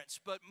 parents,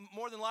 but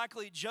more than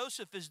likely,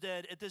 Joseph is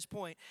dead at this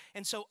point.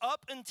 And so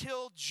up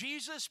until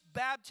Jesus'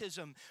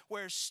 baptism,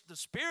 where the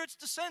Spirit's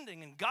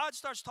descending and God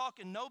starts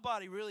talking,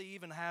 nobody really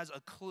even has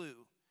a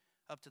clue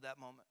up to that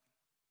moment.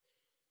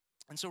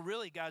 And so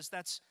really, guys,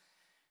 that's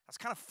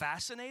kind of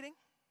fascinating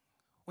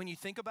when you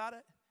think about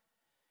it.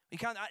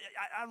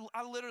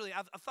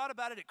 I've thought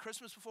about it at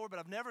Christmas before, but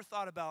I've never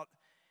thought about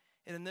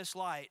it in this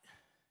light.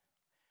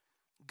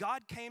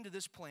 God came to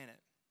this planet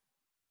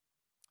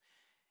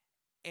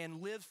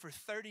and lived for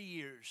 30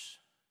 years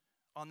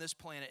on this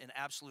planet in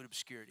absolute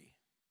obscurity.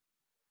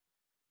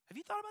 Have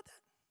you thought about that?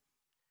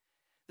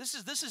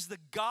 This is the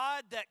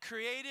God that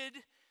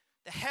created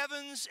the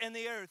heavens and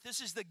the earth.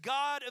 This is the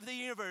God of the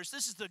universe.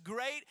 This is the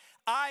great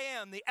I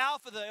am, the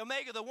Alpha, the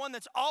Omega, the one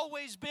that's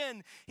always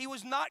been. He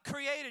was not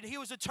created. He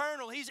was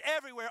eternal. He's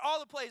everywhere, all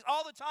the place,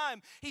 all the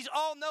time. He's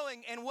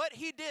all-knowing. And what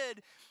he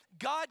did,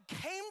 God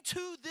came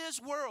to this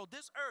world,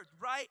 this earth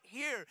right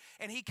here,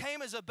 and he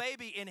came as a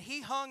baby, and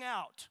he hung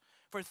out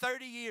for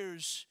 30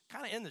 years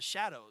kind of in the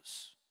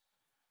shadows.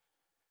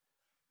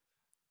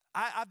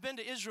 I've been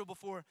to Israel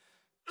before.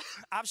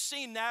 I've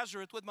seen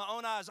Nazareth with my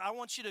own eyes. I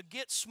want you to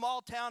get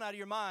small town out of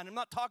your mind. I'm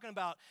not talking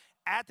about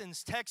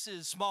Athens,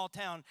 Texas, small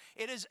town.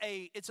 It's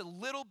a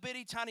little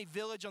bitty tiny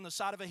village on the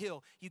side of a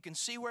hill. You can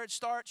see where it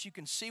starts. You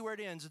can see where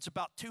it ends. It's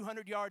about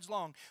 200 yards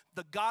long.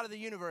 The God of the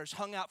universe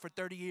hung out for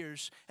 30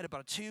 years at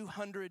about a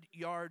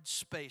 200-yard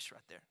space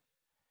right there.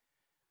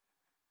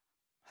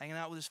 Hanging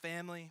out with his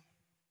family,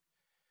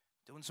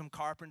 doing some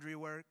carpentry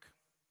work,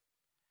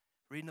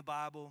 reading the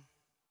Bible,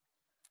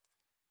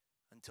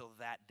 until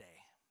that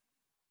day.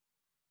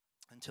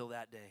 Until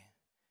that day.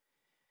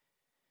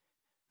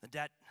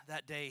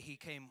 That day, he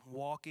came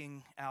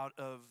walking out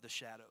of the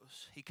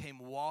shadows. He came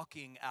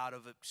walking out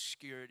of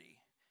obscurity.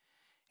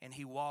 And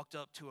he walked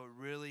up to a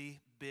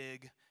really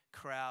big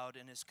crowd,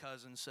 and his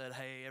cousin said,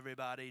 "Hey,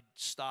 everybody,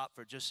 stop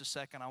for just a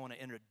second. I want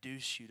to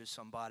introduce you to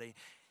somebody.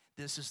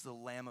 This is the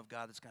Lamb of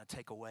God that's going to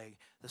take away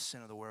the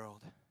sin of the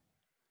world."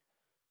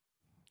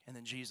 And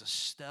then Jesus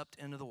stepped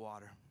into the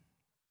water.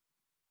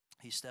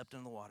 He stepped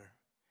into the water.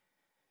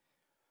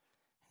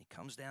 He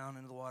comes down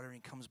into the water and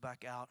he comes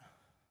back out.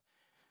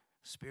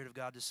 The Spirit of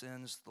God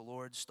descends. The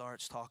Lord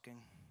starts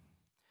talking.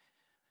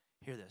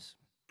 Hear this.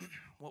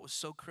 What was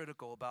so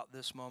critical about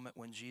this moment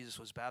when Jesus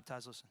was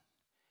baptized, listen,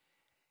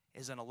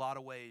 is in a lot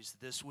of ways,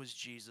 this was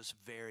Jesus'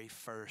 very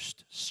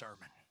first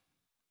sermon.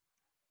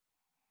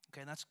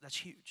 Okay, and that's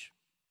huge.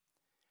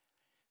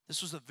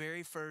 This was the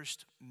very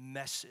first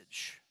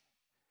message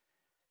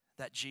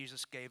that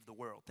Jesus gave the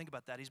world. Think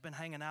about that. He's been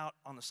hanging out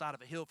on the side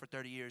of a hill for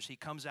 30 years. He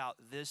comes out,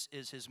 this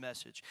is his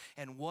message.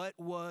 And what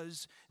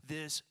was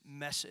this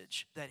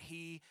message that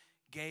he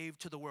gave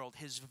to the world?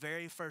 His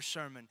very first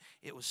sermon,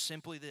 it was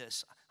simply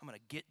this: I'm going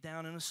to get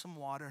down into some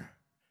water,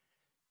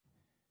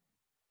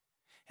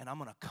 and I'm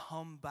going to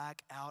come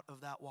back out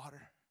of that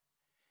water.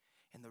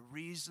 And the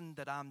reason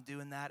that I'm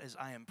doing that is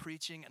I am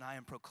preaching and I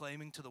am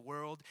proclaiming to the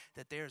world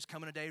that there is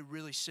coming a day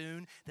really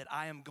soon that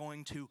I am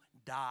going to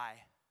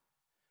die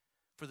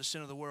for the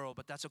sin of the world.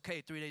 But that's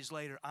okay. 3 days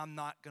later, I'm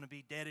not going to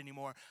be dead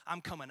anymore. I'm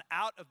coming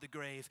out of the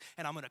grave,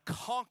 and I'm going to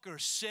conquer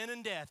sin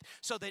and death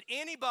so that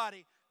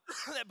anybody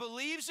that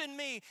believes in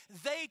me,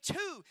 they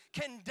too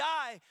can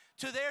die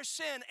to their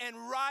sin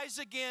and rise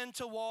again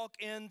to walk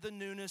in the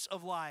newness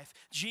of life.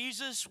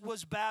 Jesus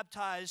was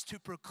baptized to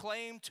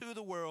proclaim to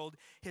the world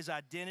his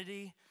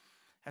identity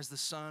as the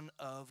Son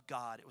of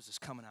God. It was his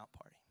coming out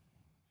party.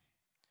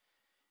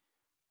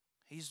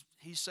 He's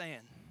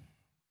saying,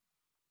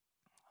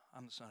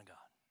 I'm the Son of God.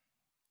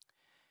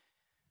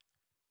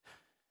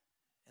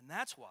 And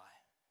that's why,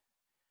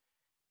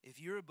 if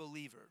you're a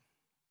believer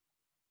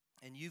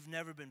and you've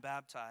never been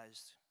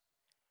baptized,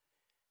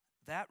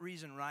 that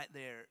reason right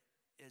there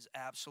is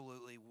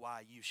absolutely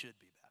why you should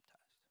be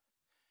baptized.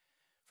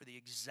 For the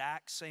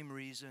exact same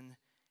reason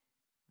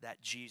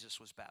that Jesus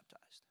was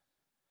baptized.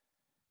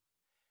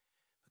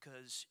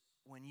 Because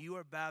when you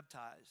are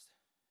baptized,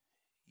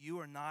 you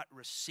are not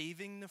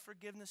receiving the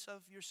forgiveness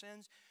of your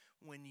sins.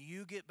 When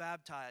you get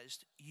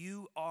baptized,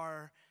 you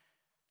are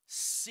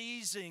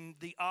seizing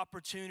the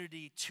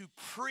opportunity to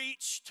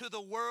preach to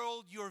the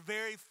world your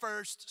very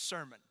first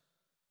sermon.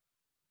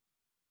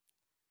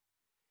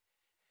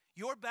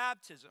 Your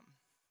baptism,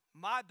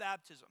 my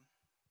baptism,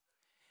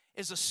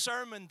 is a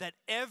sermon that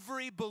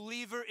every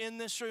believer in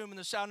this room, in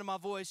the sound of my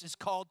voice, is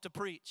called to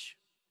preach.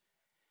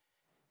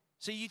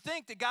 So you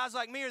think that guys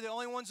like me are the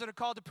only ones that are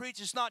called to preach.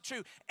 It's not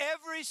true.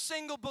 Every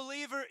single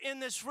believer in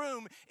this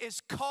room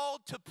is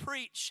called to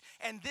preach,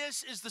 and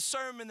this is the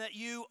sermon that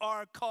you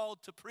are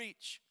called to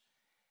preach.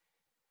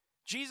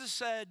 Jesus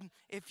said,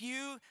 if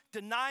you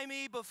deny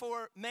me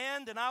before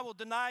man, then I will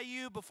deny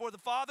you before the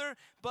Father.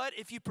 But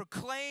if you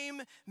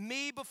proclaim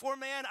me before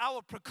man, I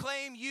will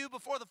proclaim you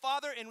before the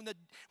Father. And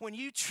when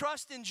you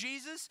trust in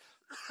Jesus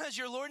as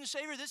your Lord and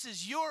Savior, this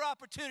is your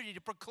opportunity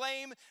to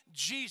proclaim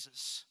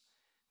Jesus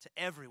to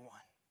everyone.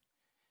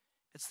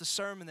 It's the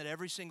sermon that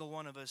every single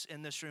one of us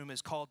in this room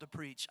is called to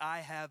preach. I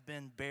have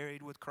been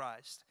buried with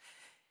Christ,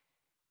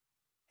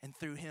 and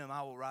through him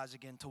I will rise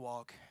again to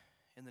walk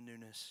in the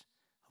newness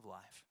of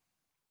life.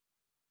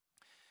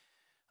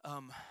 I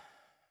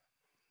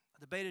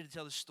debated to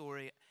tell this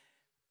story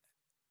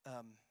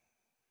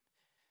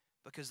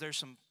because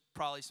there's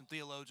probably some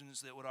theologians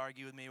that would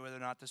argue with me whether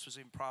or not this was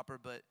even proper,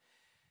 but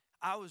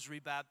I was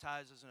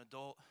rebaptized as an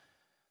adult.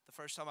 The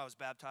first time I was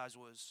baptized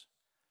was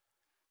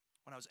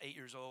when I was 8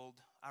 years old.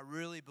 I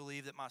really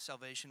believe that my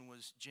salvation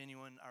was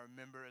genuine. I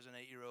remember as an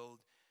 8-year-old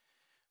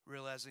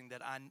realizing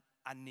that I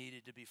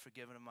needed to be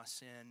forgiven of my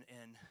sin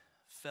and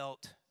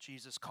felt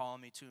Jesus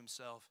calling me to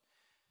himself.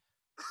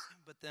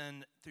 But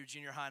then through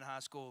junior high and high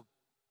school,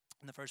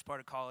 in the first part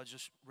of college,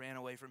 just ran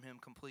away from him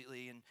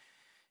completely. And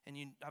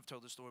I've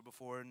told this story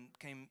before, and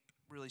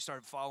really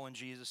started following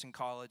Jesus in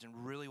college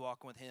and really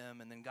walking with him,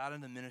 and then got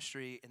into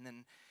ministry, and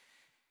then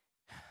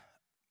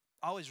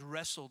I always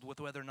wrestled with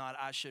whether or not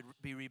I should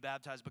be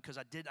rebaptized because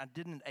I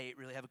didn't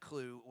really have a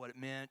clue what it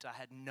meant. I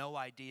had no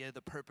idea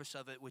the purpose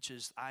of it, which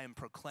is I am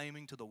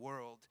proclaiming to the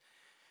world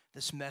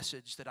this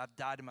message that I've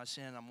died to my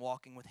sin, I'm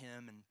walking with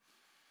him, and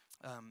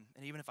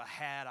even if I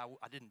had,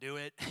 I didn't do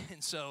it.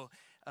 And so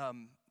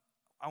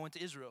I went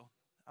to Israel.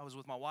 I was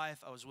with my wife.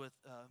 I was with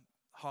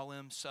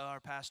Halim, our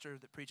pastor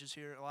that preaches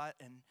here a lot,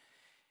 and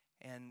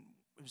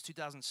it was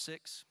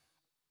 2006,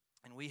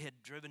 and we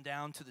had driven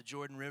down to the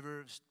Jordan River.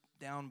 It was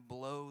down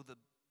below the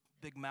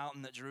big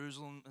mountain that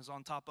Jerusalem is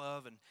on top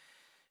of, and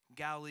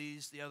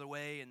Galilee's the other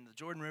way, and the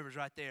Jordan River's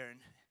right there. And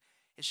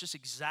it's just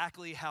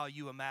exactly how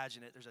you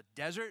imagine it. There's a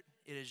desert.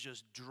 It is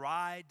just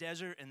dry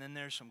desert, and then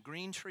there's some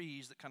green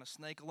trees that kind of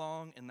snake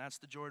along, and that's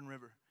the Jordan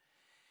River.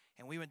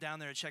 And we went down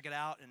there to check it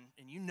out,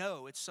 and you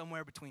know it's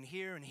somewhere between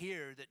here and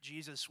here that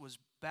Jesus was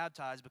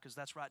baptized, because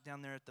that's right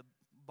down there at the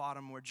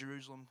bottom where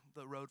Jerusalem,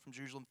 the road from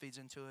Jerusalem feeds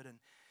into it. And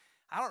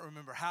I don't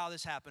remember how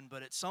this happened,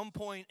 but at some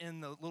point in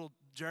the little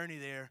journey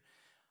there,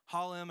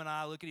 Halim and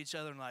I look at each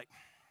other and like,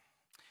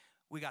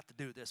 we got to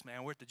do this,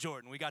 man. We're at the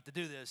Jordan. We got to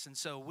do this. And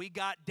so we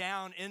got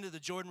down into the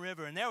Jordan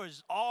River, and there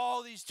was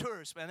all these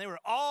tourists, man.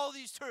 All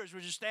these tourists were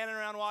just standing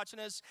around watching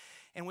us.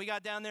 And we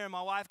got down there, and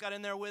my wife got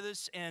in there with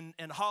us, and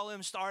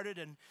Harlem started.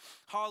 And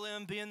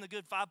Harlem, being the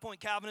good 5-point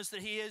Calvinist that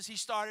he is, he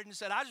started and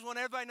said, I just want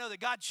everybody to know that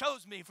God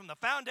chose me from the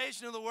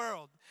foundation of the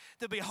world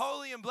to be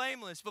holy and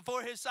blameless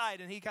before his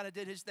sight. And he kind of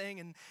did his thing,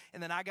 and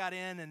then I got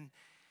in, and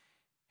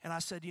I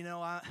said,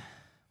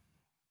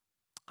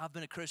 I've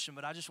been a Christian,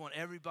 but I just want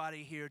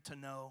everybody here to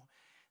know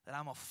that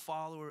I'm a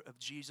follower of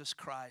Jesus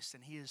Christ,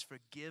 and he has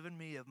forgiven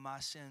me of my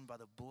sin by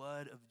the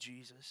blood of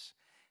Jesus.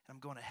 And I'm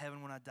going to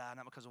heaven when I die,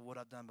 not because of what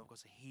I've done, but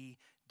because he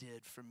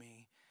did for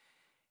me.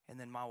 And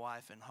then my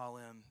wife and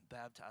Harlem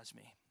baptized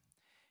me.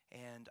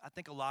 And I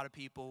think a lot of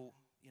people,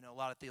 a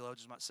lot of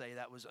theologians might say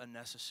that was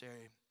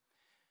unnecessary.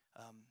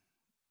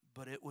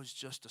 But it was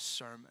just a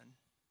sermon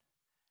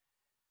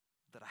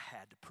that I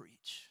had to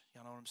preach.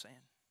 Y'all know what I'm saying?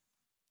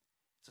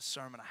 It's a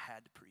sermon I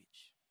had to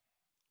preach.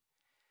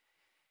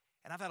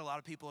 And I've had a lot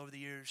of people over the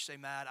years say,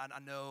 Matt, I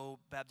know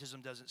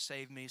baptism doesn't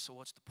save me, so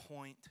what's the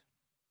point?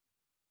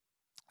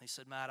 He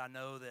said, Matt, I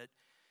know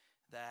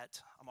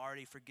that I'm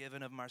already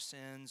forgiven of my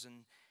sins,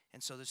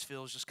 and so this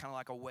feels just kind of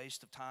like a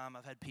waste of time.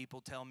 I've had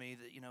people tell me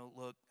that,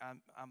 look,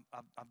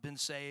 I've been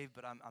saved,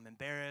 but I'm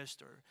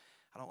embarrassed, or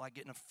I don't like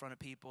getting in front of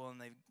people,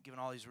 and they've given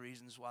all these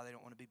reasons why they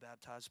don't want to be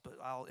baptized. But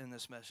I'll end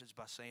this message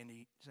by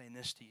saying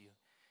this to you.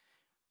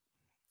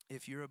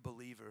 If you're a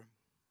believer,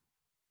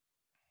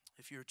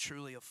 if you're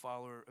truly a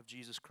follower of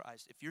Jesus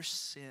Christ, if your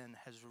sin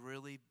has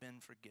really been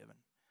forgiven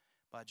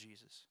by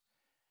Jesus,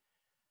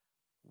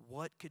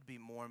 what could be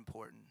more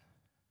important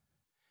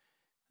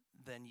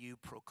than you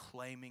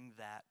proclaiming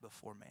that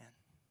before man?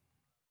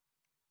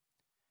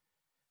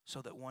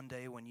 So that one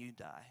day when you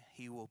die,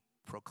 he will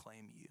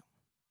proclaim you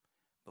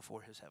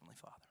before his heavenly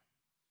Father.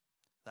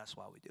 That's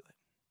why we do it.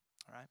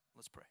 All right,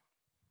 let's pray.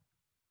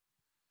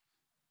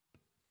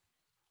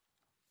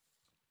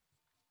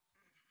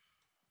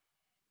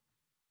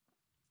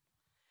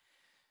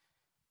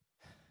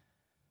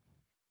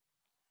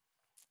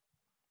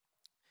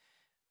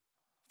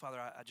 Father,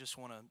 I just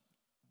want to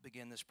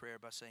begin this prayer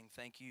by saying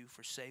thank you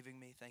for saving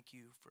me. Thank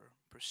you for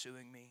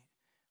pursuing me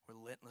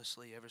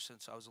relentlessly ever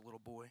since I was a little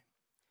boy.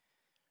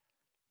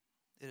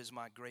 It is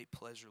my great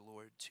pleasure,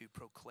 Lord, to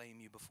proclaim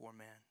you before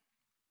man.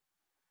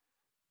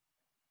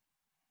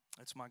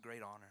 It's my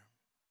great honor.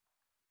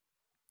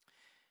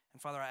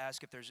 And Father, I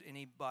ask if there's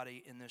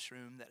anybody in this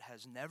room that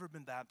has never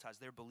been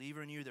baptized. They're a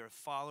believer in you. They're a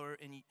follower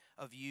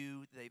of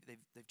you.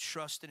 They've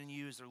trusted in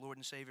you as their Lord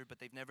and Savior, but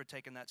they've never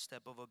taken that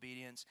step of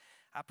obedience.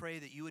 I pray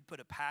that you would put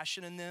a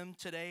passion in them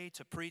today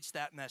to preach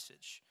that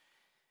message.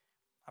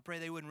 I pray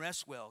they wouldn't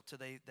rest well till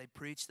they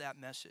preach that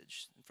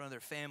message in front of their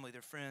family,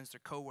 their friends,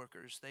 their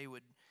coworkers. They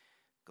would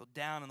go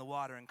down in the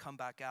water and come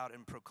back out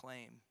and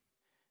proclaim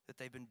that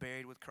they've been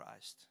buried with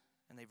Christ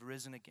and they've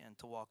risen again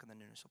to walk in the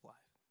newness of life.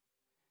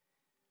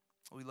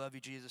 We love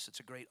you, Jesus. It's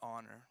a great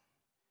honor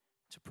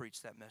to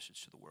preach that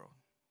message to the world.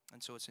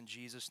 And so it's in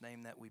Jesus'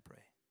 name that we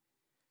pray.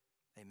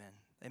 Amen.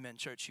 Amen.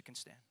 Church, you can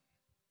stand.